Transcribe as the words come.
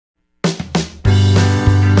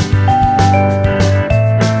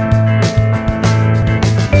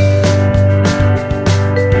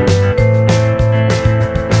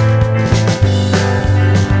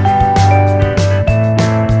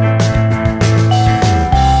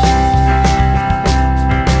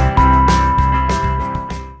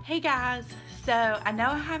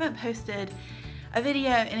haven't posted a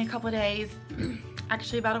video in a couple of days,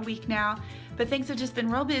 actually about a week now, but things have just been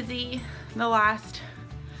real busy the last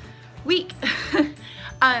week.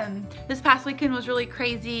 This past weekend was really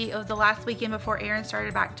crazy. It was the last weekend before Aaron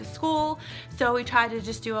started back to school, so we tried to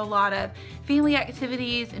just do a lot of family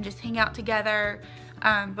activities and just hang out together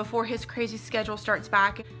before his crazy schedule starts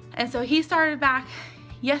back. And so he started back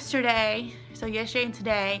yesterday, so yesterday and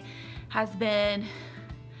today has been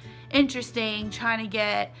interesting, trying to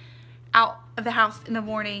get out of the house in the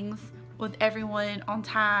mornings with everyone on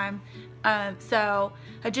time. So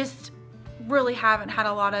I just really haven't had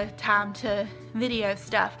a lot of time to video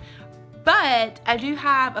stuff, but I do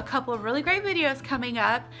have a couple of really great videos coming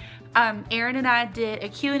up. Aaron and I did a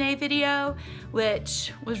Q&A video,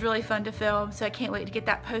 which was really fun to film, so I can't wait to get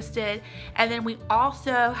that posted. And then we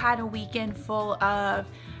also had a weekend full of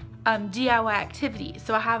DIY activities,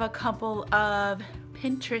 so I have a couple of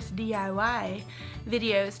Pinterest DIY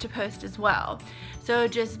videos to post as well. So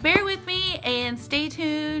just bear with me and stay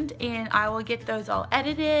tuned, and I will get those all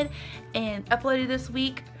edited and uploaded this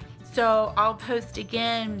week. So I'll post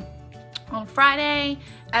again on Friday,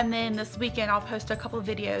 and then this weekend I'll post a couple of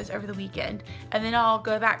videos over the weekend, and then I'll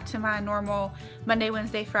go back to my normal Monday,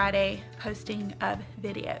 Wednesday, Friday posting of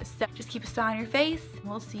videos. So just keep a smile on your face.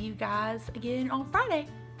 We'll see you guys again on Friday.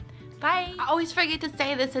 Bye. I always forget to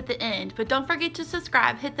say this at the end, but don't forget to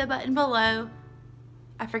subscribe. Hit the button below.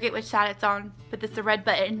 I forget which side it's on, but it's the red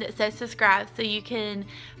button that says subscribe, so you can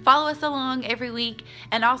follow us along every week.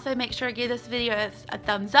 And also make sure to give this video a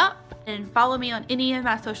thumbs up, and follow me on any of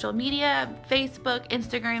my social media: Facebook,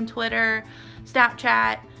 Instagram, Twitter,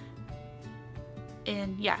 Snapchat,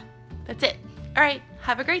 and yeah, that's it. All right,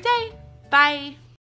 have a great day. Bye.